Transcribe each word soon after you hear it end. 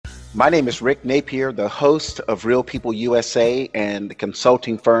My name is Rick Napier, the host of Real People USA and the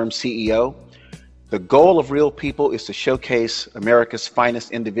consulting firm CEO. The goal of Real People is to showcase America's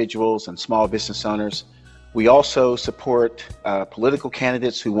finest individuals and small business owners. We also support political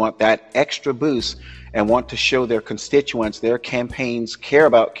candidates who want that extra boost and want to show their constituents their campaigns care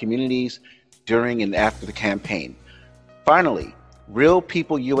about communities during and after the campaign. Finally, Real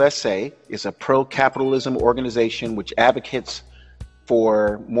People USA is a pro-capitalism organization which advocates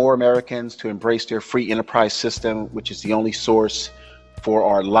for more Americans to embrace their free enterprise system, which is the only source for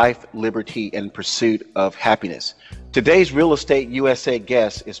our life, liberty, and pursuit of happiness. Today's Real Estate USA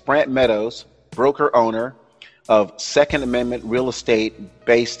guest is Brant Meadows, broker owner of Second Amendment Real Estate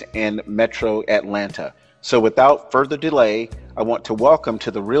based in Metro Atlanta. So without further delay, I want to welcome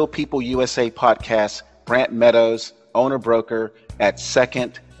to the Real People USA podcast, Brant Meadows, owner broker at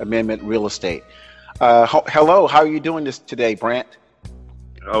Second Amendment Real Estate. Hello, how are you doing this today, Brant?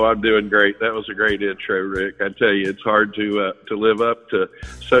 Oh, I'm doing great. That was a great intro, Rick. I tell you, it's hard to live up to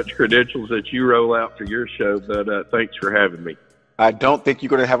such credentials that you roll out for your show, but thanks for having me. I don't think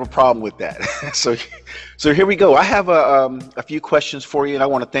you're going to have a problem with that. So here we go. I have a few questions for you, and I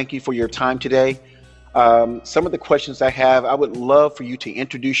want to thank you for your time today. Some of the questions I have, I would love for you to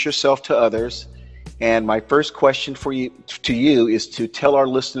introduce yourself to others. And my first question to you is to tell our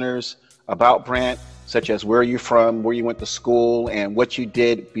listeners about Brant, such as where you're from, where you went to school, and what you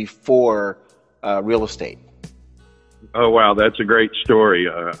did before real estate. Oh, wow. That's a great story.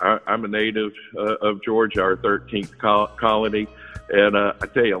 I'm a native of Georgia, our 13th colony. And I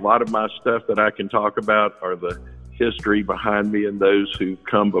tell you, a lot of my stuff that I can talk about are the history behind me and those who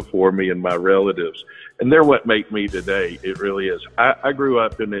come before me and my relatives. And they're what make me today. It really is. I grew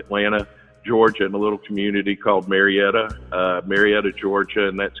up in Atlanta, Georgia, in a little community called Marietta, Georgia,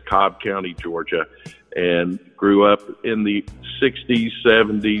 and that's Cobb County, Georgia. And grew up in the 60s,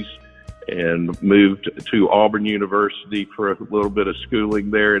 70s, and moved to Auburn University for a little bit of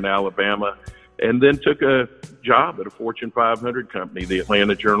schooling there in Alabama, and then took a job at a Fortune 500 company, the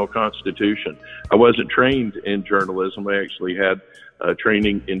Atlanta Journal-Constitution. I wasn't trained in journalism. I actually had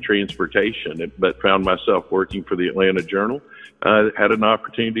training in transportation, but found myself working for the Atlanta Journal. Had an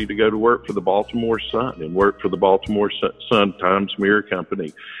opportunity to go to work for the Baltimore Sun and work for the Baltimore Sun Times Mirror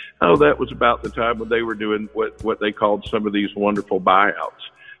Company. Oh, that was about the time when they were doing what they called some of these wonderful buyouts.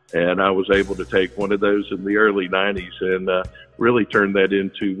 And I was able to take one of those in the early 90s and really turn that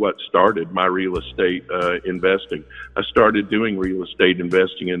into what started my real estate investing. I started doing real estate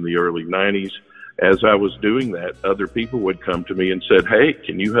investing in the early 90s. As I was doing that, other people would come to me and said, "Hey,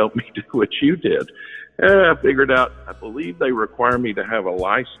 can you help me do what you did?" And I figured out, I believe they require me to have a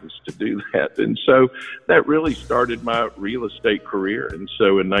license to do that. And so that really started my real estate career. And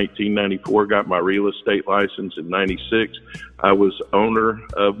so in 1994, got my real estate license. In 96, I was owner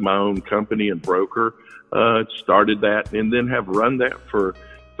of my own company and broker, started that, and then have run that for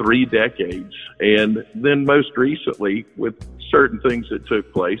 3 decades. And then most recently, with certain things that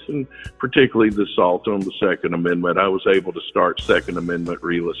took place, and particularly the assault on the Second Amendment, I was able to start Second Amendment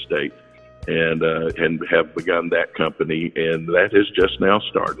Real Estate. And have begun that company, and that has just now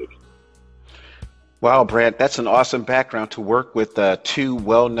started. Wow, Brant, that's an awesome background to work with two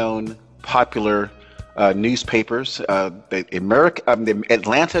well-known, popular newspapers, the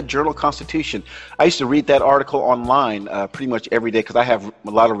Atlanta Journal-Constitution. I used to read that article online pretty much every day because I have a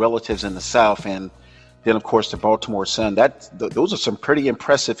lot of relatives in the South, and then of course the Baltimore Sun. Those are some pretty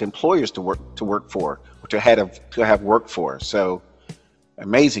impressive employers to work for, or to have worked for. So.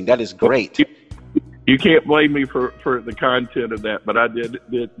 Amazing. That is great. You can't blame me for the content of that, but I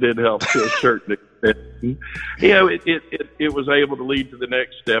did help to a certain extent. You know, it was able to lead to the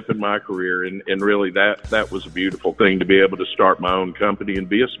next step in my career, and really that was a beautiful thing, to be able to start my own company and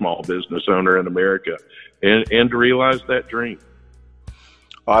be a small business owner in America, and to realize that dream.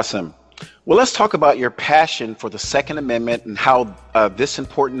 Awesome. Well, let's talk about your passion for the Second Amendment and how this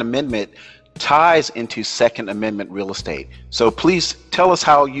important amendment ties into Second Amendment real estate. So please tell us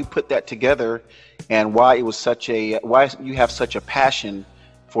how you put that together and why it was why you have such a passion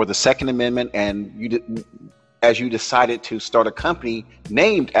for the Second Amendment, and as you decided to start a company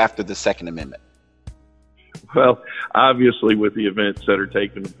named after the Second Amendment. Well, obviously, with the events that are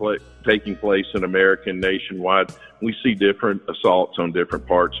taking place in America and nationwide, we see different assaults on different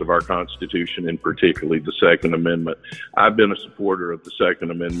parts of our Constitution, and particularly the Second Amendment. I've been a supporter of the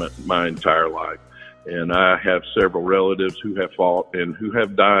Second Amendment my entire life, and I have several relatives who have fought and who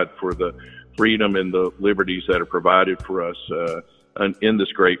have died for the freedom and the liberties that are provided for us in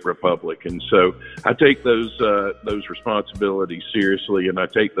this great republic. And so I take those responsibilities seriously, and I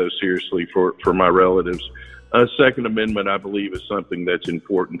take those seriously for my relatives. Second Amendment, I believe, is something that's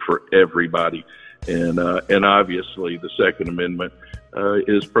important for everybody. And obviously the Second Amendment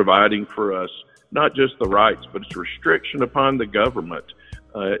is providing for us not just the rights, but it's restriction upon the government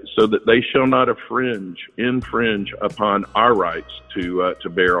so that they shall not infringe upon our rights to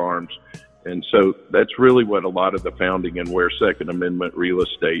bear arms. And so that's really what a lot of the founding and where Second Amendment real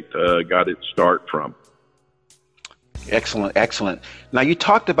estate got its start from. Excellent, excellent. Now you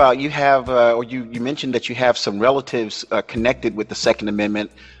talked about you have, or you mentioned that you have some relatives connected with the Second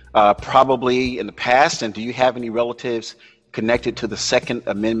Amendment, probably in the past. And do you have any relatives connected to the Second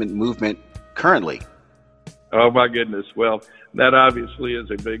Amendment movement currently? Oh my goodness! Well, that obviously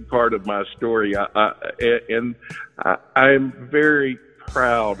is a big part of my story, I'm very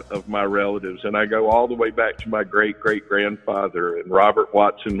proud of my relatives, and I go all the way back to my great-great-grandfather and Robert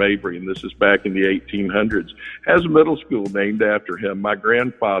Watson Mabry, and this is back in the 1800s, has a middle school named after him. My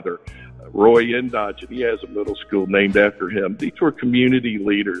grandfather, Roy Indodge, he has a middle school named after him. These were community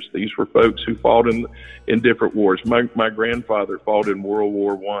leaders. These were folks who fought in different wars. My grandfather fought in World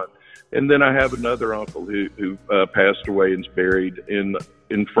War I. And then I have another uncle who passed away and is buried in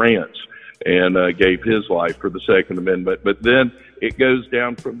France and gave his life for the Second Amendment. But then it goes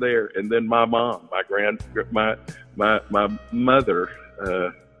down from there. And then my mom, my mother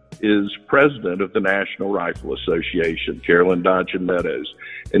is president of the National Rifle Association, Carolyn Dodge and Meadows.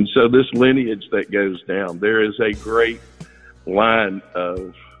 And so this lineage that goes down, there is a great line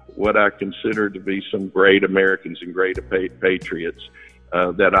of what I consider to be some great Americans and great patriots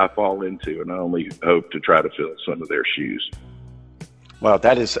that I fall into, and I only hope to try to fill some of their shoes. Wow,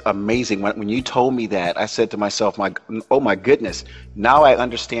 that is amazing. When you told me that, I said to myself, oh my goodness, now I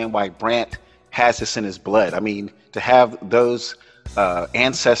understand why Brant has this in his blood. I mean, to have those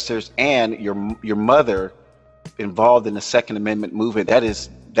ancestors and your mother involved in the Second Amendment movement, that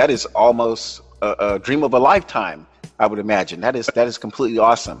is almost a dream of a lifetime, I would imagine. That is completely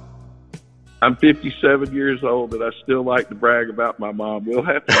awesome. I'm 57 years old, and I still like to brag about my mom. We'll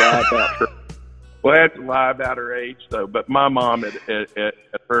have to lie about her. We'll have to lie about her age, though. But my mom, at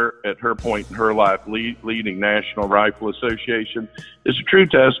her point in her life, leading National Rifle Association, is a true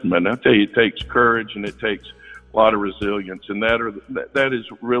testament. I tell you, it takes courage and it takes a lot of resilience, and that is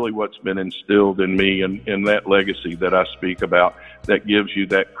really what's been instilled in me, and that legacy that I speak about, that gives you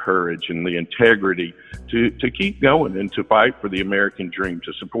that courage and the integrity to keep going and to fight for the American dream,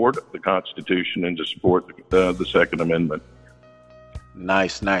 to support the Constitution and to support the Second Amendment.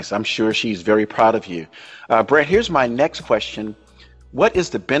 Nice, nice. I'm sure she's very proud of you. Brant, here's my next question. What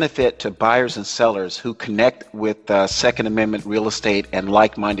is the benefit to buyers and sellers who connect with Second Amendment real estate and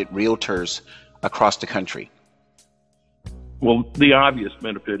like-minded realtors across the country? Well, the obvious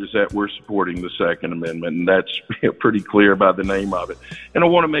benefit is that we're supporting the Second Amendment, and that's pretty clear by the name of it. And I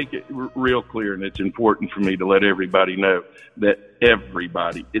want to make it real clear, and it's important for me to let everybody know that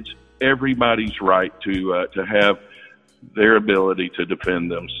it's everybody's right to have their ability to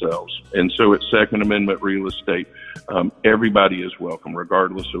defend themselves. And so at Second Amendment real estate, everybody is welcome,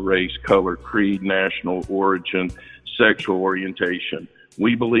 regardless of race, color, creed, national origin, sexual orientation.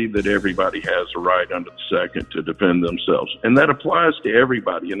 We believe that everybody has a right under the Second to defend themselves. And that applies to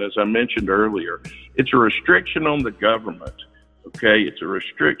everybody. And as I mentioned earlier, it's a restriction on the government. Okay? It's a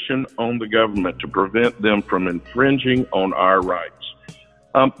restriction on the government to prevent them from infringing on our rights.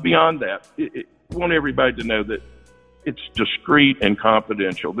 Beyond that, I want everybody to know that it's discreet and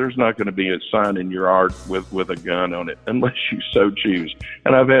confidential. There's not going to be a sign in your yard with a gun on it unless you so choose.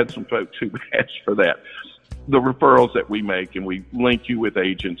 And I've had some folks who asked for that. The referrals that we make, and we link you with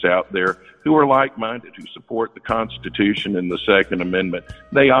agents out there who are like-minded, who support the Constitution and the Second Amendment.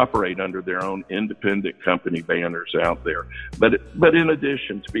 They operate under their own independent company banners out there. But in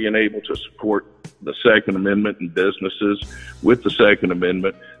addition to being able to support the Second Amendment and businesses with the Second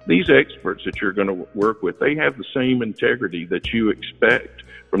Amendment, these experts that you're going to work with, they have the same integrity that you expect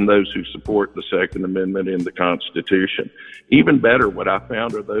from those who support the Second Amendment and the Constitution. Even better, what I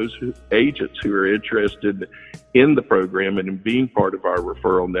found are those agents who are interested in the program and in being part of our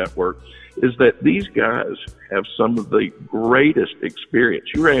referral network is that these guys have some of the greatest experience.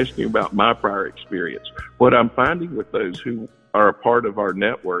 You were asking about my prior experience. What I'm finding with those who are a part of our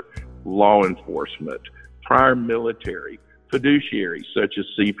network, law enforcement, prior military, fiduciaries such as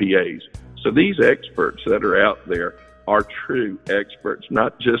CPAs. So these experts that are out there are true experts,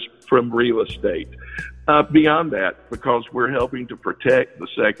 not just from real estate. Beyond that, because we're helping to protect the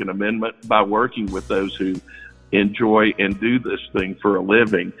Second Amendment by working with those who enjoy and do this thing for a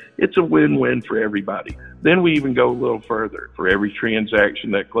living, it's a win-win for everybody. Then we even go a little further. For every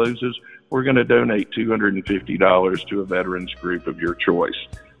transaction that closes, we're going to donate $250 to a veterans group of your choice.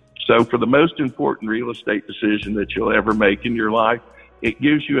 So for the most important real estate decision that you'll ever make in your life, it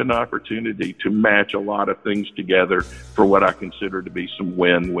gives you an opportunity to match a lot of things together for what I consider to be some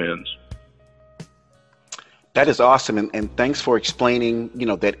win-wins. That is awesome, and thanks for explaining,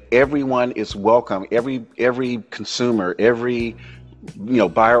 that everyone is welcome. Every consumer, every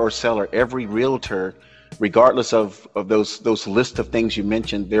buyer or seller, every realtor, regardless of those list of things you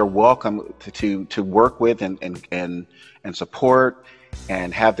mentioned, they're welcome to work with and support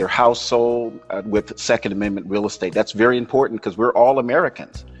and have their house sold with Second Amendment real estate. That's very important because we're all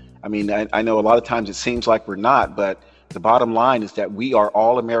Americans. I mean, I know a lot of times it seems like we're not, but the bottom line is that we are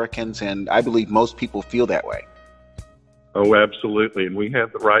all Americans, and I believe most people feel that way. Oh, absolutely. And we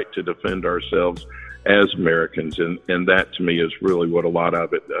have the right to defend ourselves as Americans, and that to me is really what a lot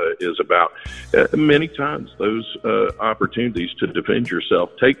of it is about. Many times those opportunities to defend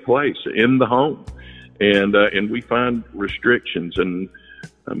yourself take place in the home, and we find restrictions, and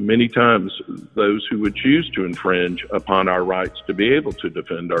many times those who would choose to infringe upon our rights to be able to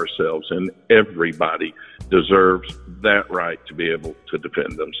defend ourselves, and everybody deserves that right to be able to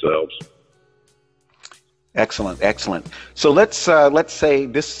defend themselves. Excellent. So let's say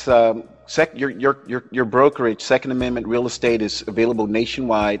this your brokerage, Second Amendment Real Estate, is available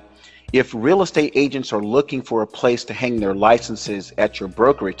nationwide. If real estate agents are looking for a place to hang their licenses at your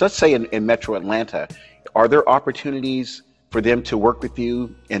brokerage, let's say in Metro Atlanta, are there opportunities for them to work with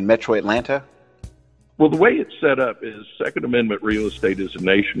you in Metro Atlanta? Well, the way it's set up is Second Amendment Real Estate is a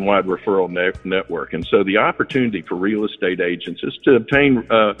nationwide referral network. And so the opportunity for real estate agents is to obtain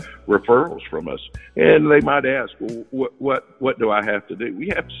referrals from us. And they might ask, well, what do I have to do? We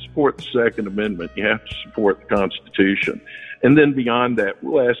have to support the Second Amendment. You have to support the Constitution. And then beyond that,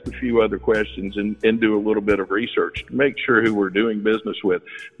 we'll ask a few other questions and do a little bit of research to make sure who we're doing business with.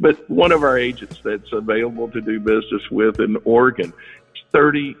 But one of our agents that's available to do business with in Oregon,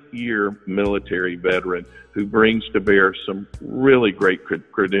 30-year military veteran who brings to bear some really great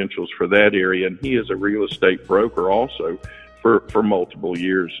credentials for that area. And he is a real estate broker also for multiple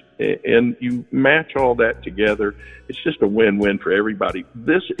years. And you match all that together, it's just a win-win for everybody.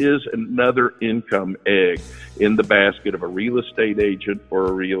 This is another income egg in the basket of a real estate agent or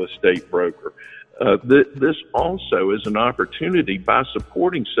a real estate broker. This also is an opportunity by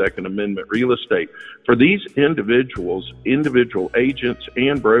supporting Second Amendment real estate for these individual agents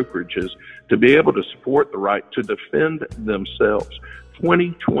and brokerages to be able to support the right to defend themselves.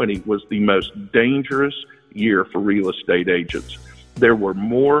 2020 was the most dangerous year for real estate agents. There were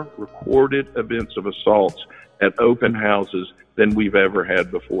more recorded events of assaults at open houses than we've ever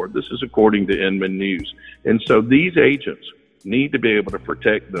had before. This is according to Inman News. And so these agents need to be able to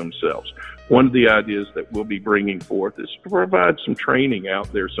protect themselves. One of the ideas that we'll be bringing forth is to provide some training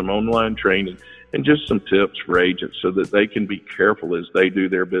out there, some online training, and just some tips for agents so that they can be careful as they do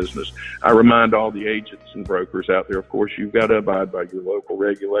their business. I remind all the agents and brokers out there, of course, you've got to abide by your local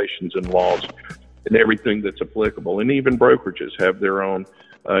regulations and laws and everything that's applicable. And even brokerages have their own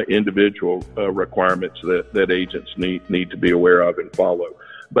individual requirements that agents need to be aware of and follow.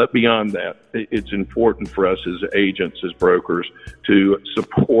 But beyond that, it's important for us as agents, as brokers, to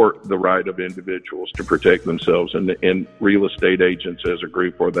support the right of individuals to protect themselves, and real estate agents as a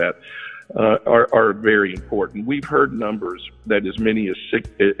group or that are very important. We've heard numbers that as many as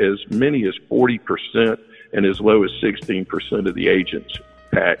 40% and as low as 16% of the agents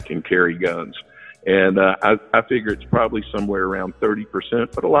pack and carry guns. And I figure it's probably somewhere around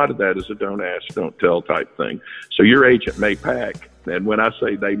 30%, but a lot of that is a don't ask, don't tell type thing. So your agent may pack, and when I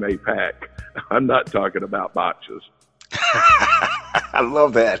say they may pack, I'm not talking about boxes. I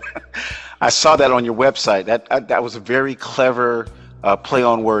love that. I saw that on your website. That was a very clever play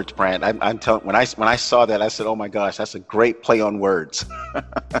on words, Brant. I'm telling. When I saw that, I said, "Oh my gosh, that's a great play on words."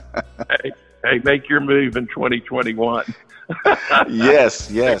 hey, make your move in 2021.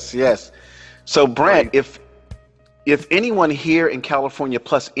 Yes. So, Brant, if anyone here in California,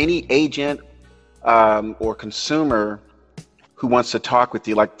 plus any agent or consumer who wants to talk with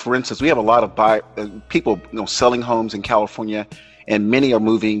you, like for instance, we have a lot of people selling homes in California, and many are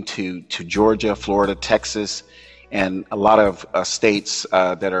moving to Georgia, Florida, Texas, and a lot of states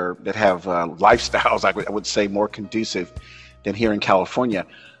that have lifestyles I would say more conducive than here in California.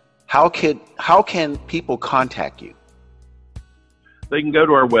 How can people contact you? They can go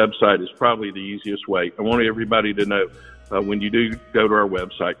to our website. It's probably the easiest way. I want everybody to know when you do go to our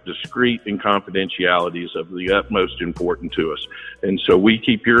website, discreet and confidentiality is of the utmost importance to us. And so we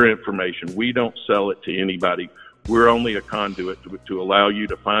keep your information. We don't sell it to anybody. We're only a conduit to allow you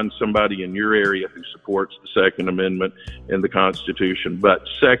to find somebody in your area who supports the Second Amendment and the Constitution. But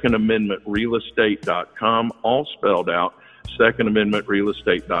secondamendmentrealestate.com, all spelled out.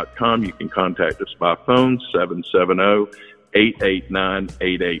 secondamendmentrealestate.com. You can contact us by phone,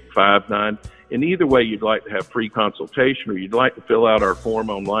 770-889-8859. And either way, you'd like to have free consultation or you'd like to fill out our form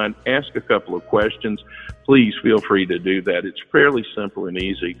online, ask a couple of questions, please feel free to do that. It's fairly simple and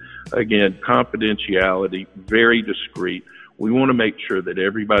easy. Again, confidentiality, very discreet. We want to make sure that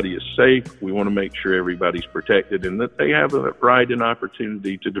everybody is safe. We want to make sure everybody's protected and that they have a right and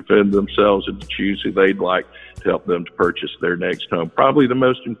opportunity to defend themselves and to choose who they'd like to help them to purchase their next home. Probably the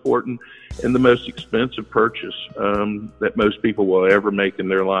most important and the most expensive purchase that most people will ever make in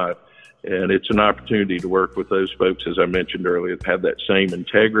their life. And it's an opportunity to work with those folks, as I mentioned earlier, that have that same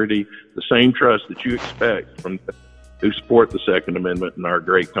integrity, the same trust that you expect from who support the Second Amendment and our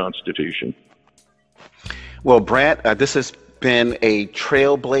great Constitution. Well, Brant, this has been a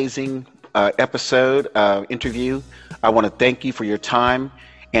trailblazing interview. I want to thank you for your time.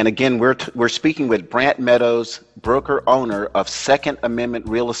 And again, we're speaking with Brant Meadows, broker owner of Second Amendment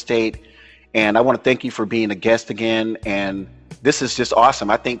Real Estate. And I want to thank you for being a guest again. And this is just awesome.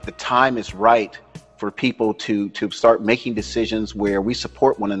 I think the time is right for people to start making decisions where we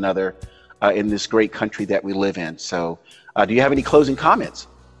support one another in this great country that we live in. So do you have any closing comments?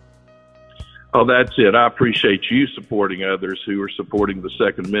 Oh, that's it. I appreciate you supporting others who are supporting the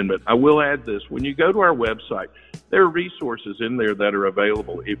Second Amendment. I will add this. When you go to our website, there are resources in there that are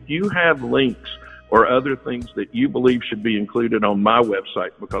available. If you have links or other things that you believe should be included on my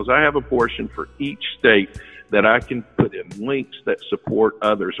website, because I have a portion for each state that I can put in links that support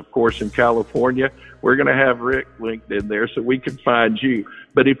others. Of course, in California, we're going to have Rick linked in there so we can find you.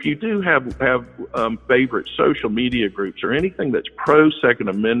 But if you do have favorite social media groups or anything that's pro-Second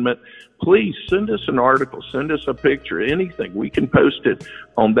Amendment, please send us an article, send us a picture, anything. We can post it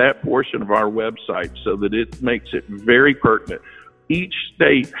on that portion of our website so that it makes it very pertinent. Each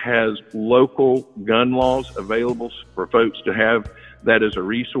state has local gun laws available for folks to have that as a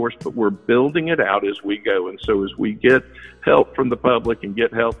resource, but we're building it out as we go. And so as we get help from the public and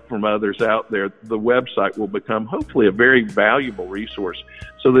get help from others out there, the website will become hopefully a very valuable resource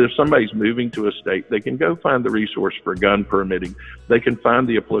so that if somebody's moving to a state, they can go find the resource for gun permitting. They can find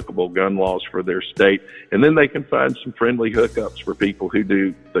the applicable gun laws for their state, and then they can find some friendly hookups for people who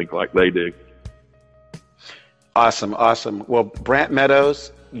do think like they do. Awesome, awesome. Well, Brant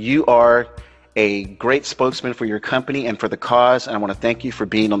Meadows, you are a great spokesman for your company and for the cause, and I want to thank you for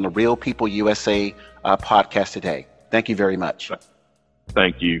being on the Real People USA podcast today. Thank you very much.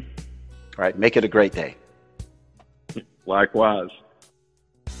 Thank you. All right, make it a great day. Likewise.